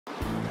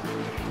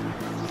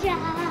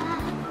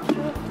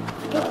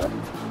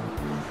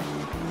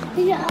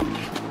Yeah.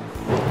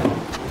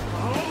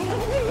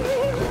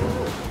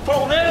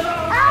 Tornado!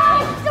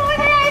 Ah,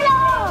 tornado!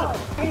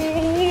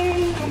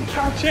 I'm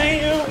catching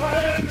you!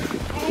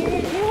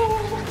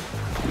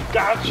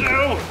 Got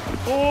you!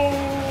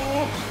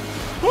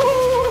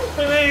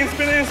 Spinning,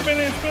 spinning,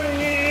 spinning,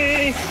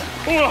 spinning!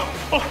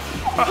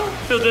 I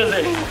feel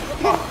dizzy.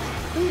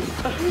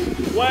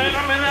 Wait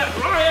a minute,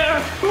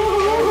 Ryan!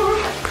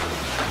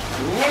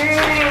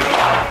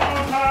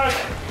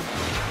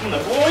 I'm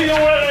gonna blow you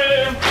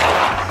away!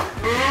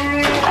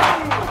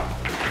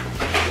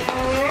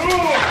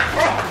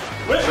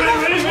 Wait.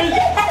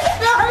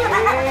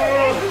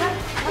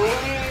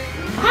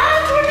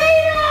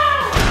 Tornado!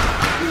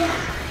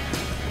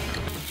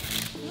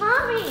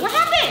 Mommy! What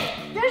happened?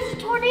 There's a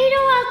tornado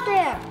out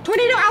there.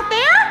 Tornado out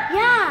there?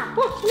 Yeah.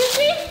 Oh, let me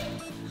see.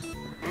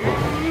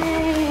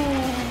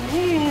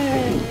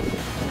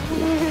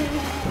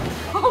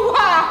 Oh,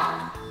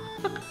 wow.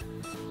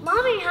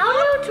 Mommy, how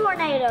do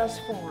tornadoes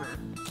form?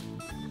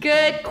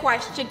 Good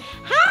question.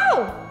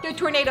 How do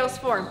tornadoes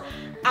form?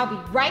 I'll be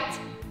right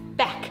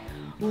back.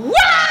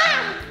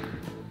 Wah!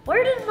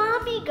 Where did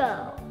Mommy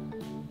go?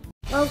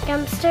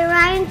 Welcome to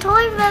Ryan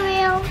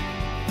ToysReview.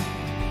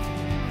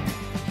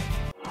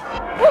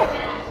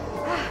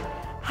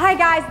 Hi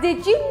guys,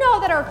 did you know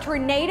that our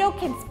tornado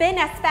can spin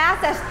as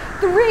fast as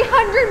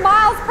 300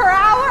 miles per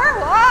hour?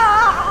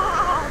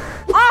 Wow.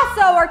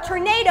 Also, our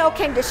tornado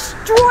can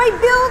destroy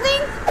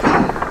buildings,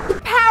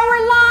 power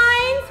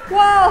lines,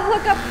 whoa,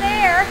 look up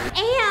there,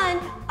 and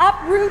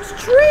uproot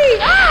trees.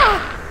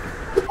 Ah!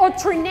 A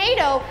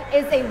tornado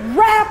is a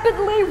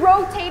rapidly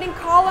rotating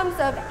columns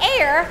of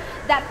air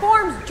that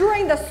forms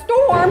during the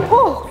storm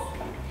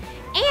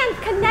and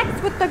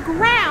connects with the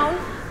ground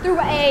through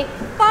a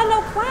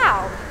funnel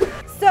cloud.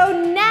 So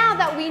now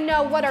that we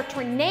know what a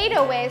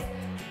tornado is,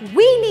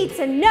 we need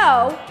to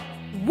know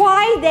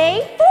why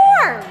they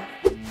form.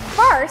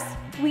 First,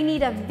 we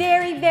need a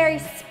very, very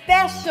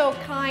special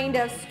kind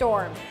of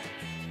storm.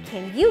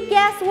 Can you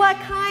guess what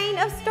kind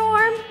of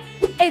storm?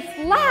 It's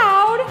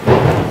loud,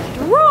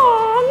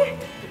 strong,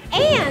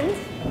 and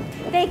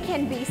they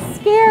can be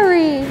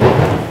scary.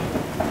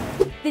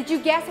 Did you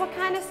guess what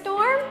kind of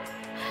storm?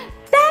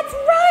 That's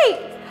right,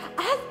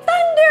 a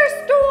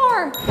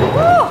thunderstorm.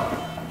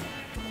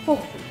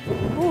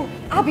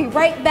 I'll be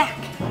right back.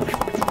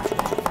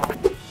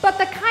 But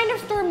the kind of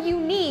storm you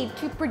need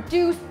to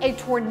produce a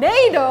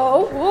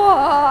tornado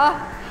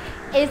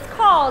is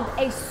called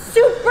a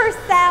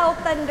supercell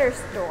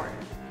thunderstorm.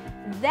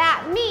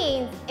 That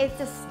means it's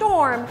a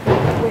storm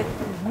with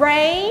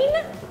rain,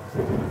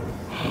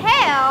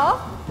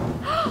 hail,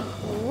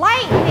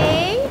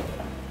 lightning,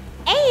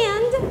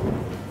 and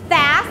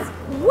fast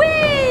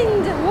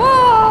wind.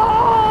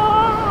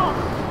 Whoa!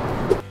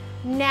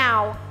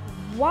 Now,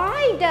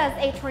 why does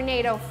a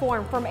tornado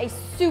form from a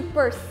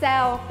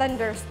supercell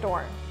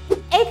thunderstorm?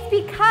 It's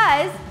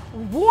because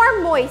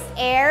warm, moist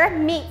air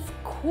meets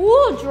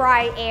cool,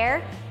 dry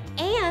air,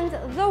 and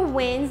the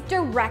wind's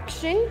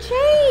direction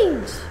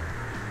change.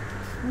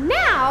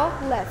 Now,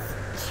 let's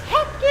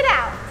check it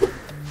out.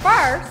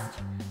 First,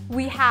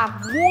 we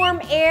have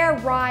warm air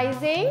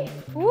rising.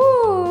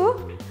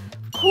 Ooh.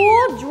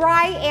 Cool,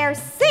 dry air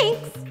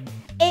sinks.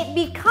 It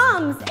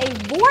becomes a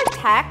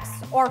vortex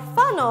or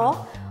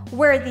funnel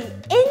where the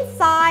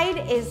inside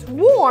is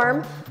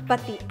warm,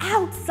 but the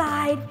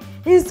outside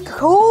is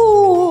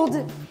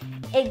cold.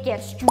 It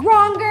gets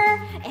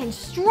stronger and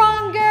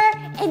stronger,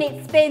 and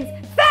it spins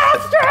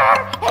faster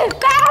and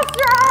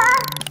faster.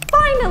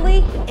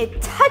 Finally,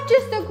 it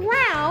touches the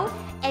ground,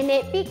 and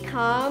it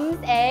becomes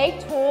a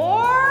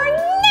tornado.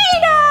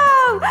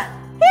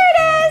 Here it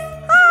is,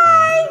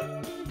 hi.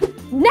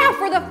 Now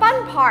for the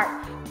fun part.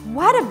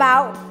 What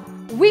about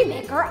we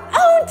make our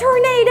own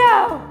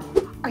tornado?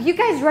 Are you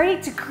guys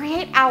ready to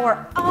create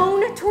our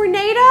own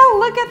tornado?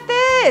 Look at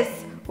this.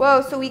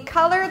 Whoa, so we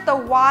colored the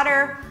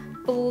water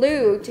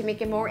blue to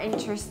make it more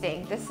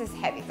interesting. This is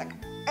heavy, it's like,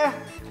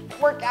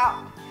 work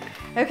out.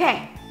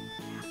 Okay,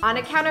 on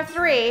a count of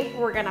 3,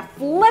 we're gonna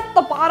flip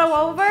the bottle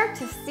over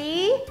to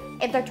see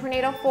if the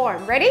tornado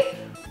formed. Ready?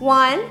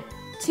 1,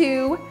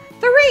 2,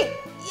 3.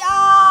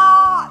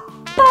 Yeah!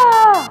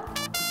 Ah!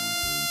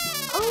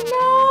 Oh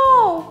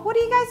no, what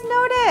do you guys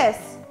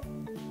notice?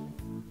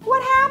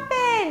 What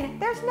happened?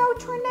 There's no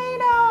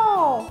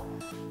tornado.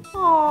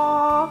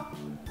 Aww.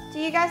 Do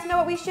you guys know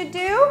what we should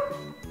do?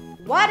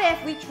 What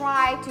if we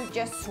try to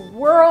just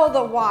swirl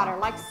the water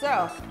like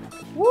so?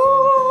 Woo!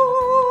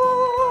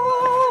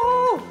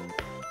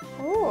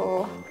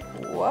 Ooh.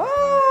 Whoa,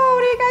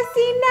 what do you guys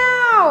see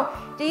now?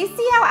 Do you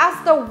see how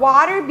as the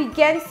water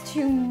begins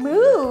to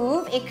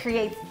move, it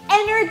creates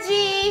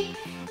energy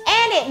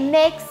and it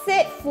makes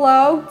it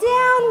flow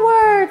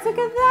downwards? Look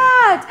at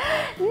that.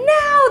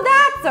 Now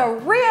that's a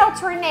real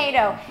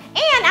tornado.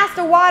 And as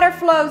the water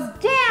flows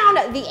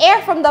down, the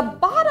air from the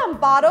bottom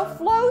bottle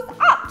flows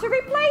up to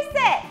replace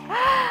it.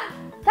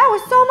 That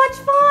was so much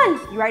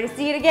fun. You ready to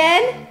see it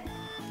again?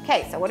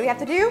 Okay, so what do we have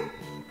to do?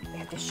 We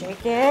have to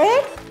shake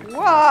it.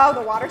 Whoa,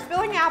 the water's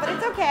spilling out, but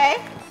it's okay.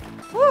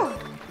 Whew.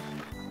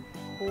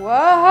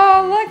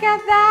 Whoa, look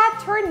at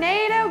that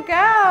tornado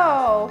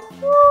go.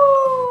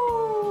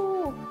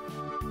 Woo.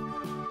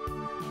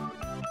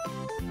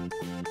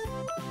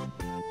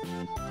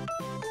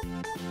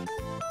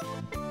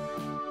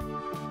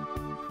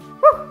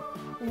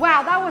 Whew.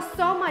 Wow, that was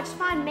so much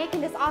fun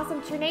making this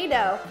awesome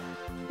tornado.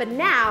 But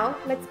now,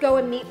 let's go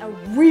and meet a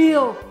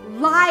real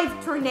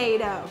live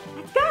tornado.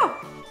 Let's go.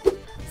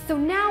 So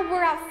now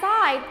we're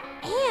outside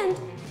and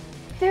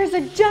there's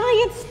a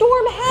giant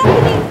storm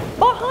happening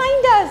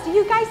behind us. Do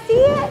you guys see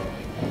it?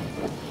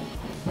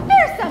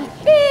 There's some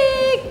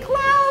big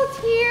clouds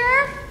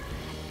here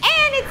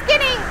and it's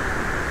getting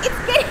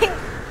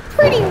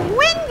pretty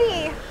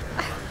windy.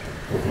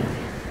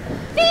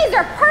 These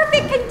are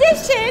perfect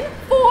condition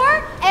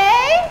for a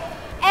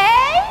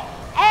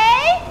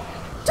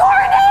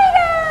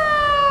tornado.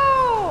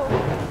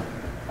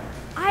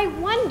 I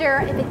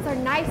wonder if it's a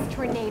nice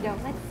tornado.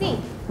 Let's see.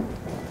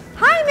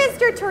 Hi,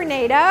 Mr.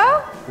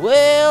 Tornado.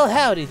 Well,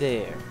 howdy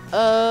there.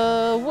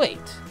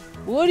 Wait.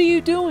 What are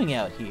you doing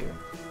out here?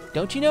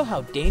 Don't you know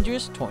how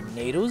dangerous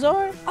tornadoes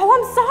are? Oh,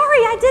 I'm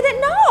sorry. I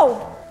didn't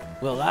know.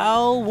 Well,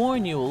 I'll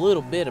warn you a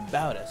little bit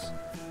about us.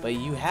 But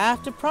you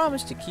have to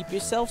promise to keep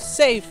yourself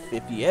safe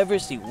if you ever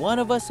see one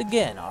of us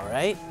again, all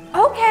right?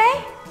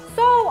 Okay.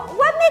 So,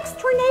 what makes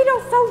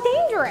tornadoes so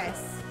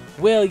dangerous?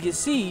 Well, you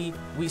see,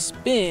 we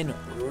spin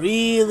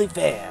really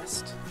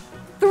fast.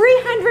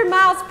 300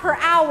 miles per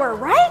hour,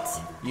 right?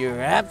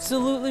 You're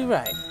absolutely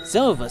right.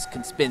 Some of us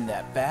can spin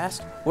that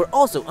fast. We're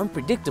also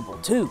unpredictable,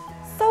 too.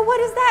 So what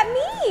does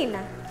that mean?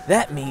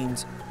 That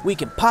means we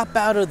can pop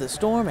out of the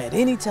storm at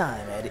any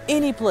time, at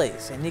any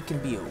place, and it can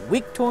be a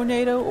weak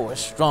tornado or a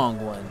strong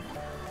one.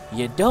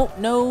 You don't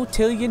know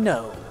till you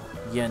know.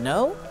 You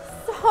know?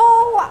 So,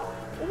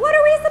 what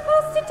are we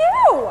supposed to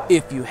do?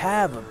 If you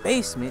have a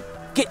basement,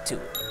 get to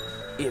it.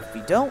 If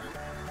you don't,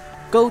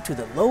 go to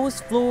the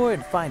lowest floor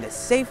and find a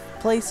safe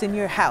place in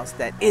your house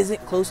that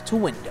isn't close to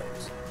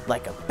windows,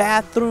 like a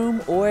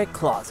bathroom or a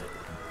closet.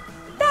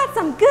 That's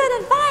some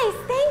good advice,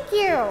 thank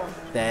you.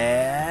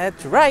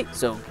 That's right,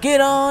 so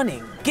get on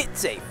and get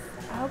safe.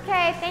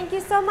 Okay, thank you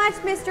so much,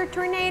 Mr.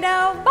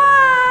 Tornado.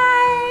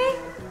 Bye!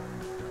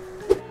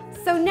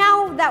 So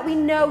now that we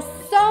know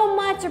so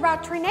much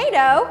about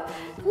tornado,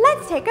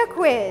 let's take a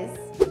quiz.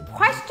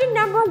 Question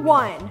number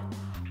 1.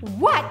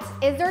 What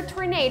is a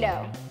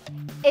tornado?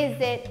 Is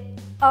it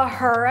a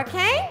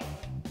hurricane?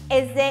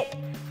 Is it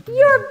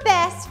your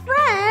best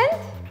friend?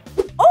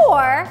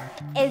 Or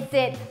is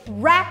it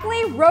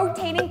rapidly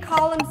rotating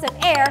columns of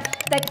air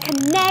that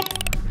connect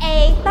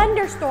a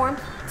thunderstorm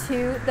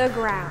to the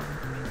ground?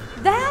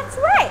 That's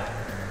right.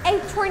 A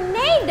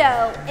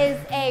tornado is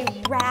a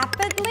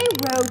rapidly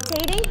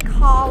rotating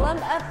column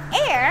of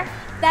air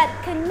that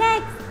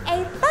connects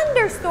a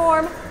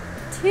thunderstorm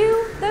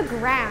to the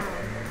ground.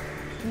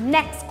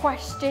 Next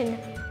question.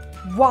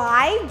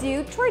 Why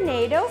do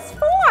tornadoes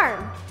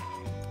form?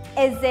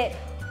 Is it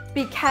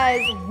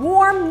because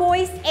warm,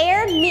 moist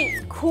air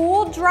meets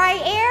cool, dry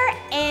air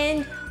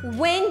and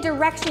wind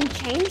direction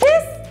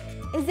changes?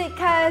 Is it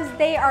because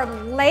they are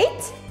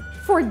late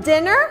for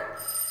dinner?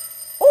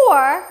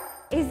 Or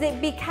is it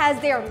because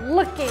they're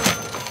looking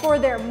for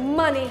their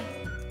money?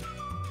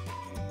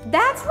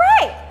 That's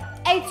right.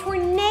 A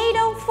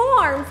tornado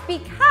forms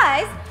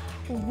because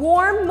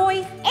warm,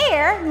 moist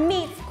air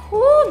meets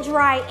cool,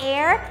 dry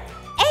air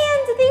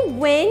and the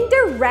wind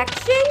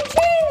direction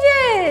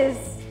changes.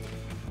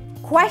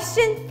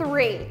 Question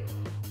 3.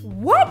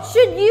 What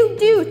should you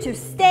do to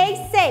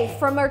stay safe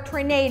from a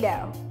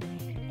tornado?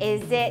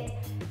 Is it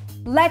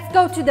let's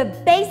go to the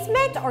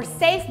basement or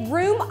safe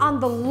room on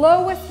the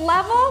lowest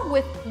level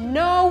with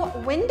no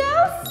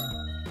windows?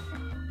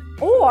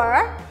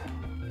 Or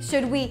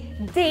should we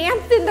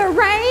dance in the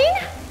rain?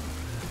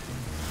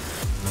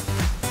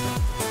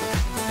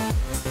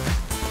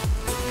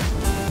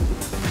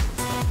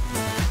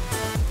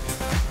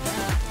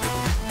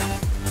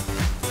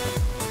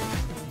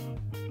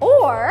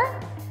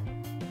 Or,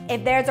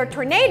 if there's a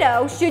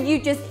tornado, should you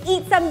just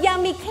eat some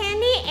yummy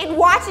candy and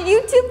watch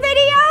YouTube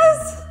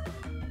videos?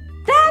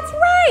 That's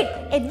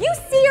right! If you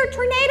see your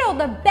tornado,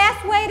 the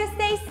best way to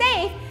stay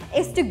safe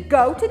is to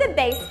go to the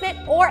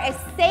basement or a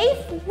safe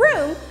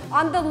room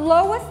on the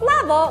lowest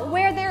level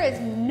where there is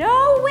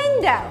no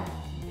window.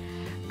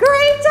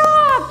 Great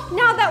job!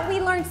 Now that we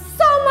learned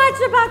so much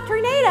about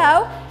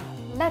tornado,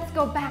 let's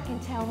go back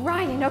and tell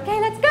Ryan, okay?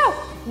 Let's go!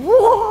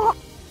 Whoa!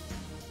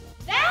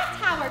 That's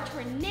how a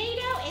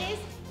tornado is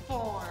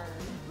formed.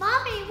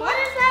 Mommy, what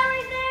is that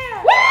right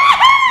there?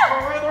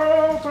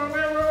 Tornado,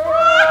 tornado!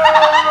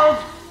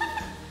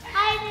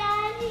 Hi,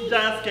 Daddy.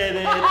 Just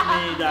kidding, it's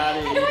me,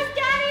 Daddy. It was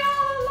Daddy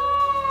all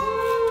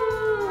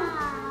along!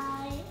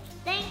 Hi.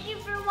 Thank you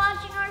for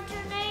watching our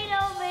tornado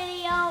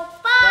video.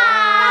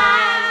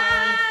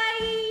 Bye.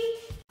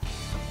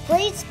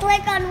 Please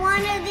click on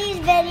one of these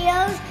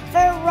videos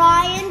for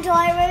Ryan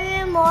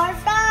ToysReview more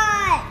fun.